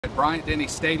At Bryant-Denny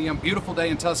Stadium, beautiful day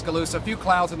in Tuscaloosa, a few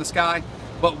clouds in the sky,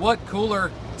 but what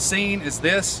cooler scene is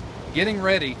this? Getting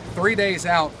ready 3 days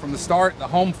out from the start of the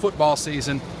home football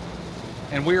season,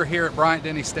 and we are here at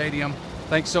Bryant-Denny Stadium.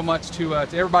 Thanks so much to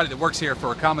everybody that works here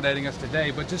for accommodating us today,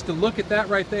 but just to look at that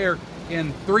right there,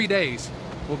 in 3 days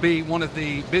will be one of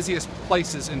the busiest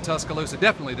places in Tuscaloosa,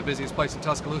 definitely the busiest place in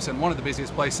Tuscaloosa and one of the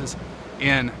busiest places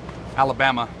in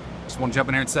Alabama. Just want to jump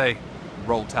in here and say,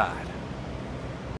 roll tide.